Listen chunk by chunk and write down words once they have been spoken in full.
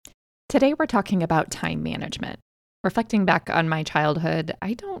Today, we're talking about time management. Reflecting back on my childhood,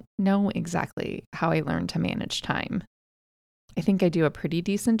 I don't know exactly how I learned to manage time. I think I do a pretty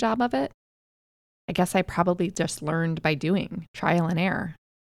decent job of it. I guess I probably just learned by doing, trial and error.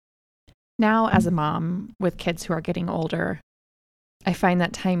 Now, as a mom with kids who are getting older, I find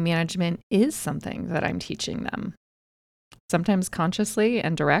that time management is something that I'm teaching them, sometimes consciously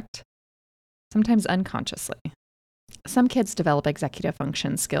and direct, sometimes unconsciously. Some kids develop executive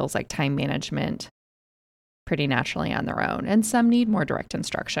function skills like time management pretty naturally on their own, and some need more direct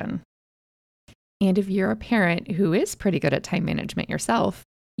instruction. And if you're a parent who is pretty good at time management yourself,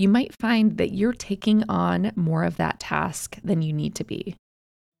 you might find that you're taking on more of that task than you need to be.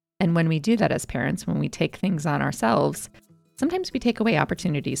 And when we do that as parents, when we take things on ourselves, sometimes we take away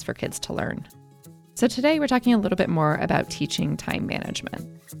opportunities for kids to learn. So today we're talking a little bit more about teaching time management,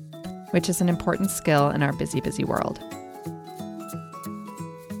 which is an important skill in our busy, busy world.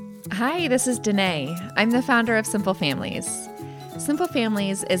 Hi, this is Danae. I'm the founder of Simple Families. Simple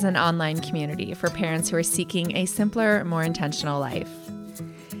Families is an online community for parents who are seeking a simpler, more intentional life.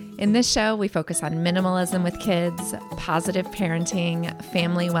 In this show, we focus on minimalism with kids, positive parenting,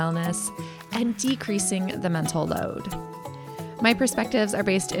 family wellness, and decreasing the mental load. My perspectives are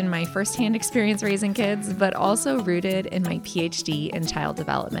based in my firsthand experience raising kids, but also rooted in my PhD in child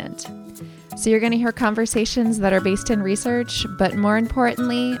development. So you're going to hear conversations that are based in research, but more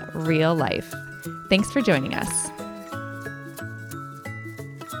importantly, real life. Thanks for joining us.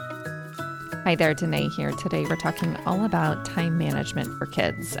 Hi there, Danae here. Today we're talking all about time management for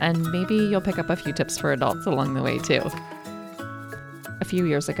kids, and maybe you'll pick up a few tips for adults along the way too. A few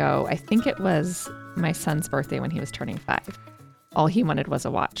years ago, I think it was my son's birthday when he was turning 5. All he wanted was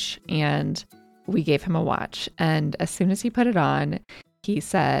a watch, and we gave him a watch. And as soon as he put it on, he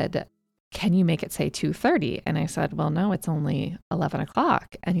said, "Can you make it say 2:30?" And I said, "Well, no, it's only 11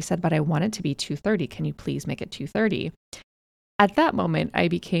 o'clock." And he said, "But I want it to be 2:30. Can you please make it 2:30?" At that moment, I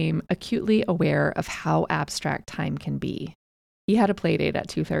became acutely aware of how abstract time can be. He had a play date at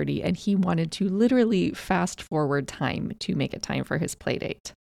 2:30, and he wanted to literally fast forward time to make it time for his play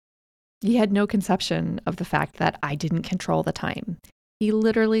date. He had no conception of the fact that I didn't control the time. He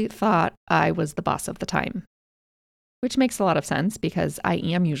literally thought I was the boss of the time, which makes a lot of sense because I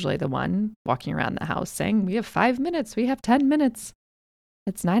am usually the one walking around the house saying, "We have 5 minutes, we have 10 minutes.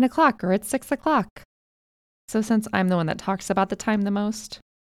 It's 9 o'clock or it's 6 o'clock. So since I'm the one that talks about the time the most,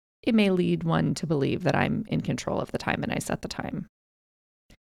 it may lead one to believe that I'm in control of the time and I set the time.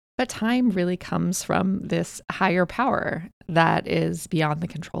 But time really comes from this higher power that is beyond the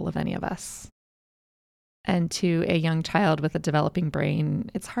control of any of us. And to a young child with a developing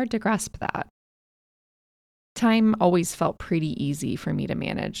brain, it's hard to grasp that. Time always felt pretty easy for me to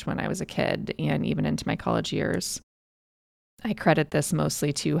manage when I was a kid and even into my college years. I credit this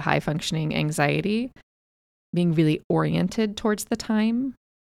mostly to high functioning anxiety, being really oriented towards the time,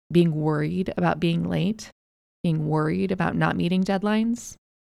 being worried about being late, being worried about not meeting deadlines.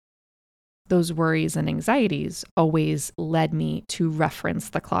 Those worries and anxieties always led me to reference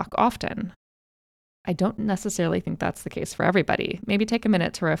the clock often. I don't necessarily think that's the case for everybody. Maybe take a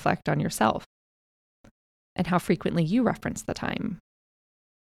minute to reflect on yourself and how frequently you reference the time.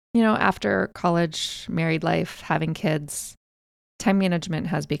 After college, married life, having kids, time management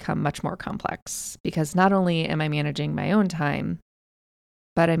has become much more complex because not only am I managing my own time,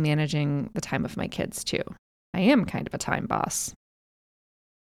 but I'm managing the time of my kids too. I am kind of a time boss.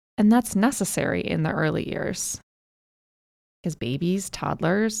 And that's necessary in the early years because babies,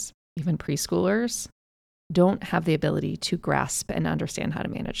 toddlers, even preschoolers don't have the ability to grasp and understand how to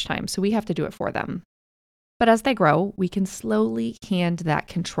manage time. So we have to do it for them. But as they grow, we can slowly hand that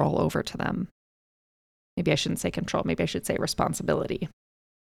control over to them. Maybe I shouldn't say control, maybe I should say responsibility.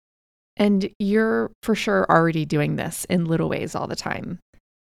 And you're for sure already doing this in little ways all the time.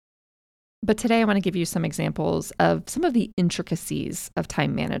 But today I want to give you some examples of some of the intricacies of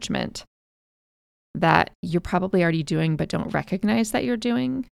time management that you're probably already doing but don't recognize that you're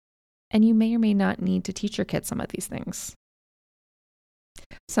doing. And you may or may not need to teach your kids some of these things.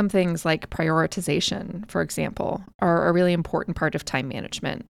 Some things like prioritization, for example, are a really important part of time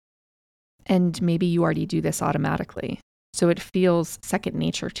management. And maybe you already do this automatically, so it feels second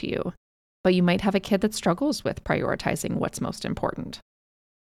nature to you. But you might have a kid that struggles with prioritizing what's most important.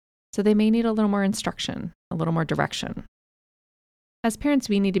 So they may need a little more instruction, a little more direction. As parents,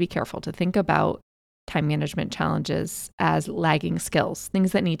 we need to be careful to think about time management challenges as lagging skills,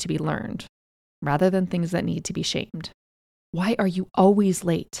 things that need to be learned, rather than things that need to be shamed. Why are you always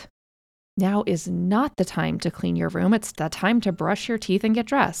late? Now is not the time to clean your room. It's the time to brush your teeth and get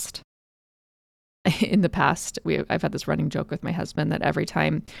dressed. In the past, I've had this running joke with my husband that every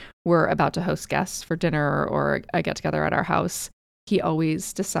time we're about to host guests for dinner or a get together at our house, he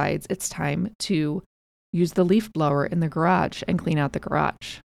always decides it's time to use the leaf blower in the garage and clean out the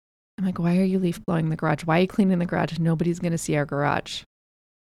garage. I'm like, why are you leaf blowing the garage? Why are you cleaning the garage? Nobody's going to see our garage.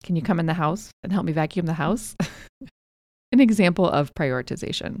 Can you come in the house and help me vacuum the house? An example of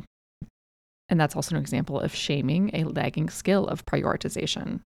prioritization. And that's also an example of shaming a lagging skill of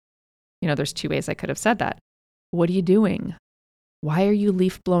prioritization. There's two ways I could have said that. What are you doing? Why are you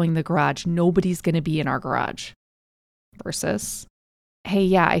leaf blowing the garage? Nobody's going to be in our garage. Versus, hey,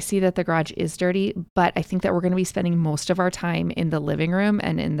 yeah, I see that the garage is dirty, but I think that we're going to be spending most of our time in the living room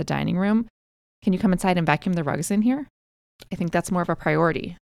and in the dining room. Can you come inside and vacuum the rugs in here? I think that's more of a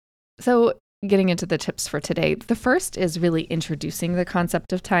priority. So getting into the tips for today, the first is really introducing the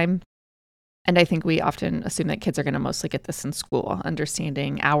concept of time. And I think we often assume that kids are going to mostly get this in school,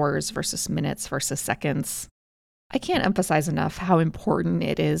 understanding hours versus minutes versus seconds. I can't emphasize enough how important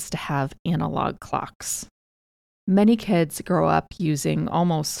it is to have analog clocks. Many kids grow up using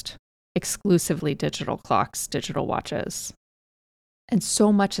almost exclusively digital clocks, digital watches. And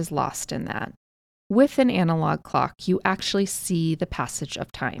so much is lost in that. With an analog clock, you actually see the passage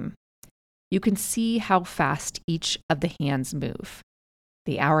of time. You can see how fast each of the hands move.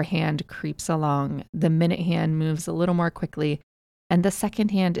 The hour hand creeps along, the minute hand moves a little more quickly, and the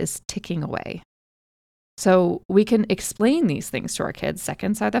second hand is ticking away. So we can explain these things to our kids.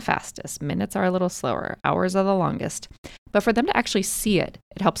 Seconds are the fastest, minutes are a little slower, hours are the longest. But for them to actually see it,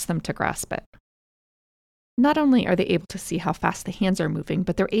 it helps them to grasp it. Not only are they able to see how fast the hands are moving,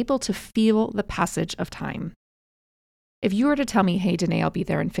 but they're able to feel the passage of time. If you were to tell me, hey, Danae, I'll be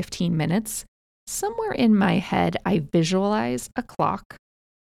there in 15 minutes, somewhere in my head, I visualize a clock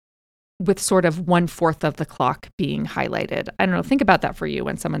with sort of 1/4 of the clock being highlighted. I don't know, think about that for you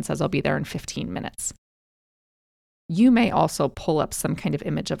when someone says, I'll be there in 15 minutes. You may also pull up some kind of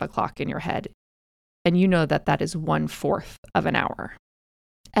image of a clock in your head, and you know that that is 1/4 of an hour.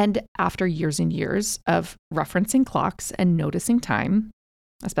 And after years and years of referencing clocks and noticing time,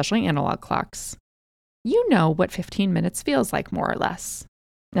 especially analog clocks, you know what 15 minutes feels like more or less.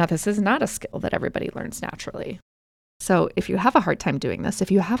 Now, this is not a skill that everybody learns naturally. So if you have a hard time doing this, if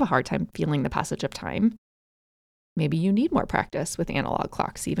you have a hard time feeling the passage of time, maybe you need more practice with analog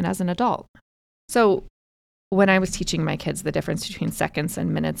clocks, even as an adult. So when I was teaching my kids the difference between seconds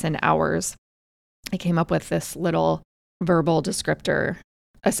and minutes and hours, I came up with this little verbal descriptor,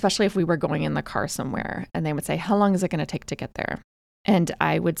 especially if we were going in the car somewhere and they would say, how long is it going to take to get there? And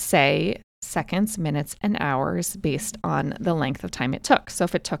I would say seconds, minutes, and hours based on the length of time it took. So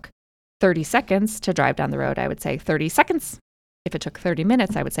if it took 30 seconds to drive down the road, I would say 30 seconds. If it took 30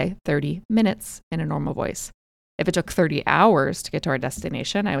 minutes, I would say 30 minutes in a normal voice. If it took 30 hours to get to our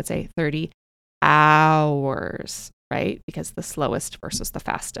destination, I would say 30 hours, right? Because the slowest versus the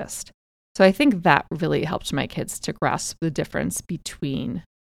fastest. So I think that really helped my kids to grasp the difference between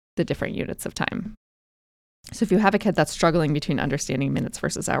the different units of time. So if you have a kid that's struggling between understanding minutes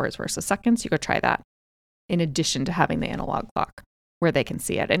versus hours versus seconds, you could try that in addition to having the analog clock where they can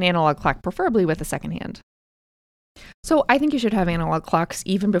see it. An analog clock, preferably with a second hand. So I think you should have analog clocks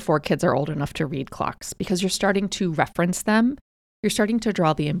even before kids are old enough to read clocks because you're starting to reference them. You're starting to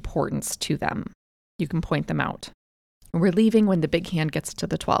draw the importance to them. You can point them out. We're leaving when the big hand gets to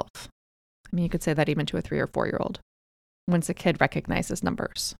the 12. I mean, you could say that even to a 3 or 4-year-old. Once a kid recognizes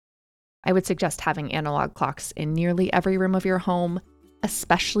numbers. I would suggest having analog clocks in nearly every room of your home,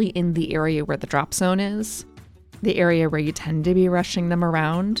 especially in the area where the drop zone is, the area where you tend to be rushing them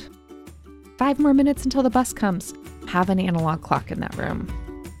around. 5 more minutes until the bus comes. Have an analog clock in that room.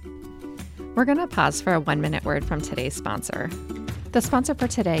 We're going to pause for a 1-minute word from today's sponsor. The sponsor for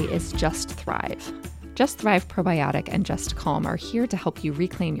today is Just Thrive. Just Thrive Probiotic and Just Calm are here to help you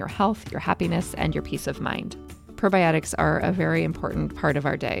reclaim your health, your happiness, and your peace of mind. Probiotics are a very important part of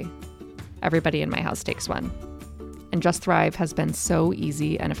our day. Everybody in my house takes one. And Just Thrive has been so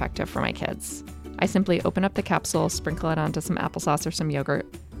easy and effective for my kids. I simply open up the capsule, sprinkle it onto some applesauce or some yogurt,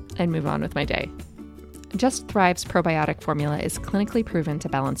 and move on with my day. Just Thrive's probiotic formula is clinically proven to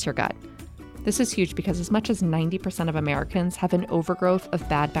balance your gut. This is huge because as much as 90% of Americans have an overgrowth of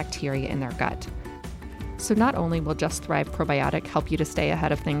bad bacteria in their gut. So not only will Just Thrive Probiotic help you to stay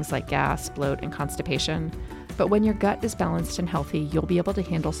ahead of things like gas, bloat, and constipation, but when your gut is balanced and healthy, you'll be able to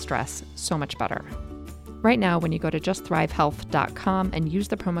handle stress so much better. Right now, when you go to justthrivehealth.com and use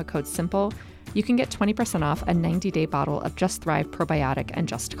the promo code SIMPLE, you can get 20% off a 90-day bottle of Just Thrive Probiotic and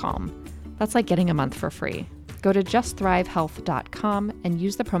Just Calm. That's like getting a month for free. Go to justthrivehealth.com and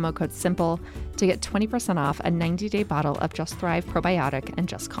use the promo code SIMPLE to get 20% off a 90-day bottle of Just Thrive Probiotic and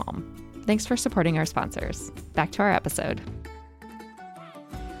Just Calm. Thanks for supporting our sponsors. Back to our episode.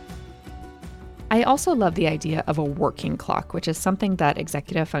 I also love the idea of a working clock, which is something that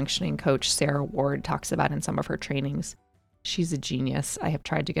executive functioning coach Sarah Ward talks about in some of her trainings. She's a genius. I have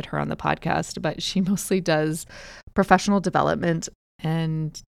tried to get her on the podcast, but she mostly does professional development,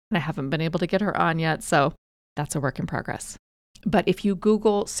 and I haven't been able to get her on yet, so that's a work in progress. But if you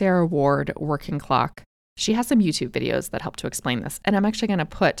Google Sarah Ward working clock, she has some YouTube videos that help to explain this, and I'm actually going to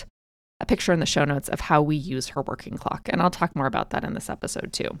put a picture in the show notes of how we use her working clock, and I'll talk more about that in this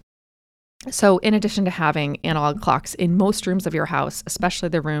episode too. So in addition to having analog clocks in most rooms of your house, especially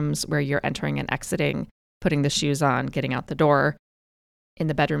the rooms where you're entering and exiting, putting the shoes on, getting out the door, in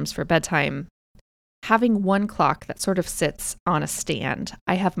the bedrooms for bedtime, having one clock that sort of sits on a stand.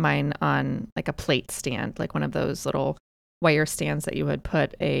 I have mine on like a plate stand, like one of those little wire stands that you would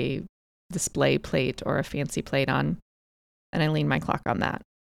put a display plate or a fancy plate on, and I lean my clock on that.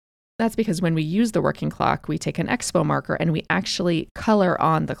 That's because when we use the working clock, we take an expo marker and we actually color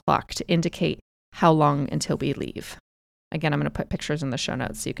on the clock to indicate how long until we leave. Again, I'm going to put pictures in the show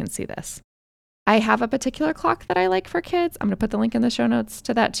notes so you can see this. I have a particular clock that I like for kids. I'm going to put the link in the show notes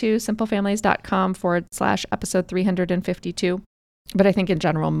to that too, simplefamilies.com/episode 352. But I think in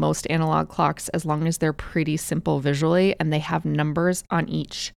general, most analog clocks, as long as they're pretty simple visually and they have numbers on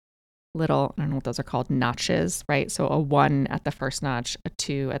each little, I don't know what those are called, notches, right? So a 1 at the first notch, a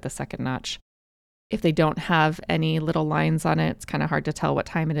 2 at the second notch. If they don't have any little lines on it, it's kind of hard to tell what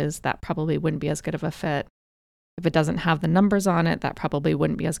time it is. That probably wouldn't be as good of a fit. If it doesn't have the numbers on it, that probably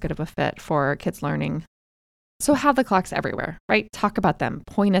wouldn't be as good of a fit for kids learning. So have the clocks everywhere, right? Talk about them,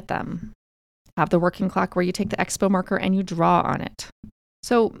 point at them. Have the working clock where you take the expo marker and you draw on it.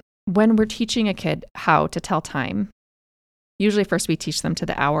 So when we're teaching a kid how to tell time, usually first we teach them to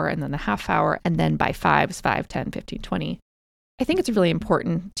the hour and then the half hour, and then by 5s, 5, 10, 15, 20. I think it's really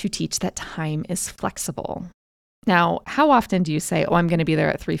important to teach that time is flexible. Now, how often do you say, oh, I'm going to be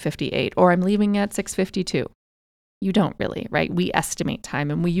there at 3:58 or I'm leaving at 6:52? You don't really, right? We estimate time,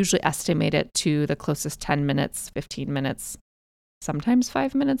 and we usually estimate it to the closest 10 minutes, 15 minutes, sometimes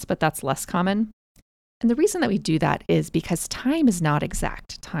 5 minutes, but that's less common. And the reason that we do that is because time is not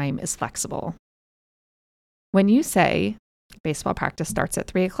exact. Time is flexible. When you say baseball practice starts at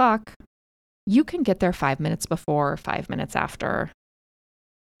 3 o'clock, you can get there 5 minutes before, 5 minutes after.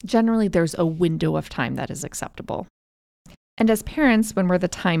 Generally, there's a window of time that is acceptable. And as parents, when we're the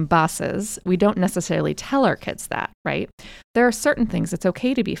time bosses, we don't necessarily tell our kids that, right? There are certain things it's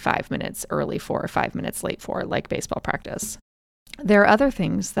okay to be 5 minutes early for or 5 minutes late for, like baseball practice. There are other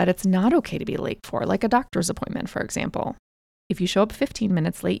things that it's not okay to be late for, like a doctor's appointment, for example. If you show up 15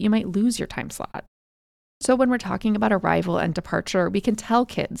 minutes late, you might lose your time slot. So when we're talking about arrival and departure, we can tell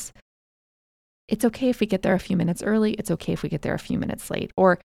kids, it's okay if we get there a few minutes early, it's okay if we get there a few minutes late,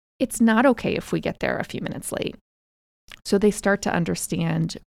 or it's not okay if we get there a few minutes late. So they start to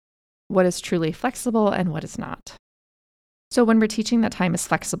understand what is truly flexible and what is not. So when we're teaching that time is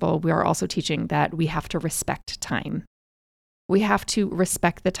flexible, we are also teaching that we have to respect time. We have to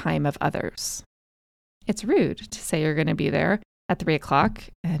respect the time of others. It's rude to say you're going to be there at 3 o'clock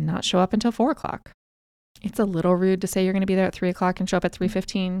and not show up until 4 o'clock. It's a little rude to say you're going to be there at 3 o'clock and show up at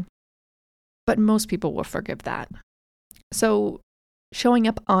 3:15, but most people will forgive that. So showing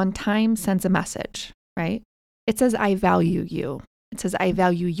up on time sends a message, right? It says, I value you. It says, I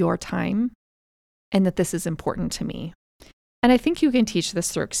value your time and that this is important to me. And I think you can teach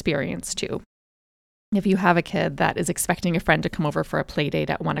this through experience too. If you have a kid that is expecting a friend to come over for a play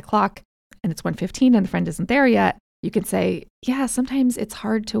date at 1 o'clock and it's 1:15 and the friend isn't there yet, you can say, yeah, sometimes it's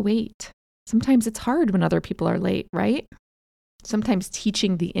hard to wait. Sometimes it's hard when other people are late, right? Sometimes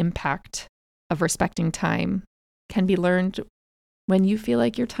teaching the impact of respecting time can be learned when you feel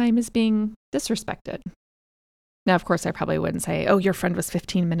like your time is being disrespected. Now, of course, I probably wouldn't say, oh, your friend was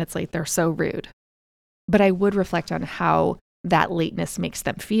 15 minutes late, they're so rude. But I would reflect on how that lateness makes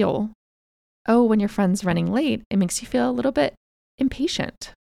them feel. Oh, when your friend's running late, it makes you feel a little bit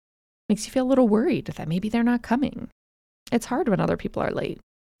impatient. Makes you feel a little worried that maybe they're not coming. It's hard when other people are late.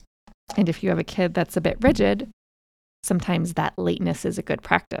 And if you have a kid that's a bit rigid, sometimes that lateness is a good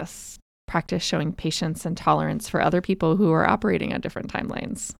practice. Practice showing patience and tolerance for other people who are operating on different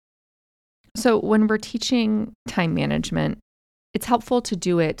timelines. So when we're teaching time management, it's helpful to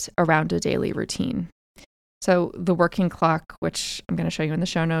do it around a daily routine. So the working clock, which I'm going to show you in the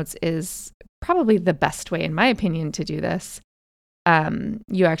show notes, is probably the best way, in my opinion, to do this.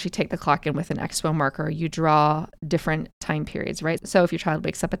 You actually take the clock in with an expo marker. You draw different time periods, right? So if your child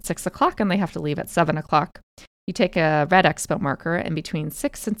wakes up at 6 o'clock and they have to leave at 7 o'clock, you take a red expo marker and between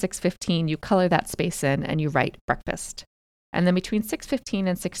 6 and 6:15, you color that space in and you write breakfast. And then between 6:15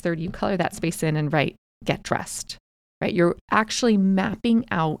 and 6:30, you color that space in and write, get dressed, right? You're actually mapping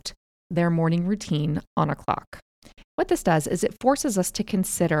out their morning routine on a clock. What this does is it forces us to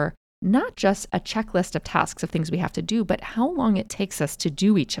consider not just a checklist of tasks of things we have to do, but how long it takes us to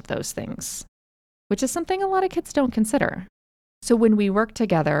do each of those things, which is something a lot of kids don't consider. So when we work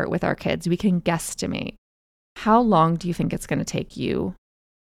together with our kids, we can guesstimate, how long do you think it's going to take you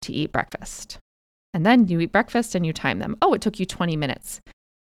to eat breakfast? And then you eat breakfast and you time them. Oh, it took you 20 minutes.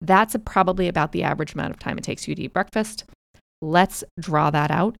 That's probably about the average amount of time it takes you to eat breakfast. Let's draw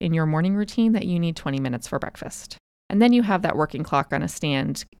that out in your morning routine that you need 20 minutes for breakfast. And then you have that working clock on a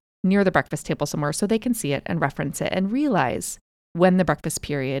stand near the breakfast table somewhere so they can see it and reference it and realize when the breakfast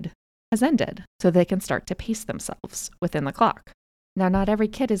period has ended so they can start to pace themselves within the clock. Now, not every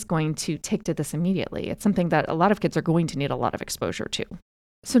kid is going to take to this immediately. It's something that a lot of kids are going to need a lot of exposure to.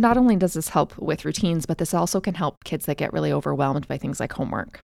 So not only does this help with routines, but this also can help kids that get really overwhelmed by things like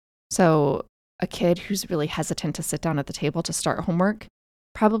homework. So a kid who's really hesitant to sit down at the table to start homework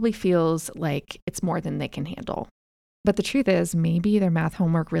probably feels like it's more than they can handle. But the truth is, maybe their math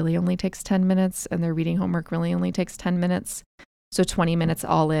homework really only takes 10 minutes and their reading homework really only takes 10 minutes. So 20 minutes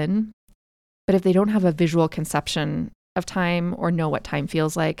all in. But if they don't have a visual conception of time or know what time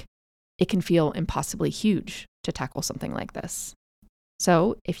feels like, it can feel impossibly huge to tackle something like this.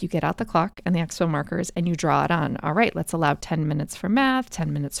 So if you get out the clock and the expo markers and you draw it on, all right, let's allow 10 minutes for math,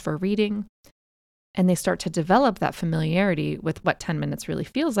 10 minutes for reading, and they start to develop that familiarity with what 10 minutes really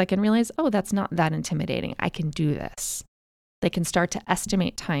feels like and realize, oh, that's not that intimidating. I can do this. They can start to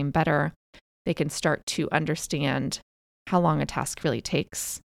estimate time better. They can start to understand how long a task really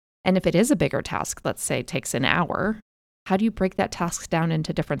takes. And if it is a bigger task, let's say it takes an hour, how do you break that task down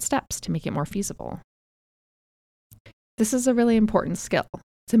into different steps to make it more feasible? This is a really important skill.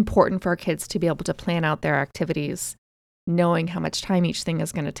 It's important for our kids to be able to plan out their activities, knowing how much time each thing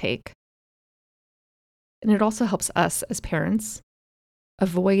is going to take. And it also helps us as parents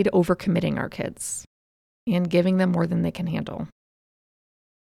avoid overcommitting our kids and giving them more than they can handle.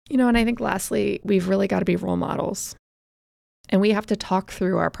 And I think lastly, we've really got to be role models. And we have to talk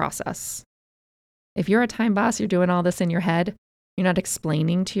through our process. If you're a time boss, you're doing all this in your head, you're not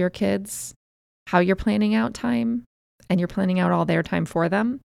explaining to your kids how you're planning out time, and you're planning out all their time for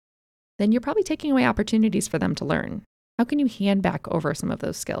them, then you're probably taking away opportunities for them to learn. How can you hand back over some of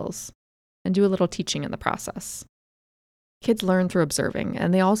those skills and do a little teaching in the process? Kids learn through observing,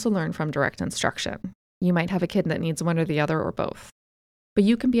 and they also learn from direct instruction. You might have a kid that needs one or the other or both. But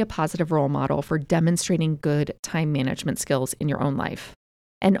you can be a positive role model for demonstrating good time management skills in your own life.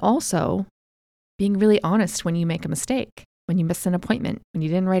 And also being really honest when you make a mistake, when you miss an appointment, when you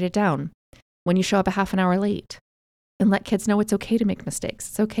didn't write it down, when you show up a half an hour late. And let kids know it's okay to make mistakes.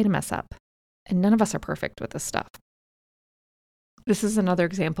 It's okay to mess up. And none of us are perfect with this stuff. This is another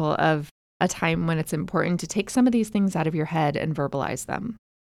example of a time when it's important to take some of these things out of your head and verbalize them.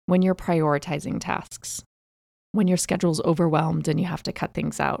 When you're prioritizing tasks, when your schedule's overwhelmed and you have to cut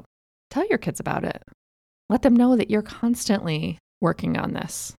things out, tell your kids about it. Let them know that you're constantly working on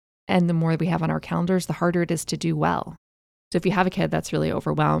this. And the more we have on our calendars, the harder it is to do well. So if you have a kid that's really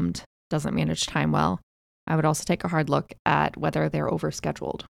overwhelmed, doesn't manage time well, I would also take a hard look at whether they're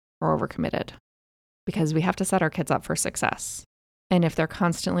overscheduled or overcommitted, because we have to set our kids up for success. And if they're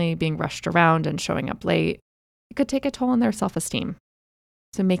constantly being rushed around and showing up late, it could take a toll on their self-esteem.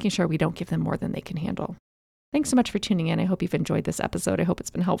 So making sure we don't give them more than they can handle. Thanks so much for tuning in. I hope you've enjoyed this episode. I hope it's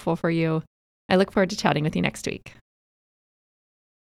been helpful for you. I look forward to chatting with you next week.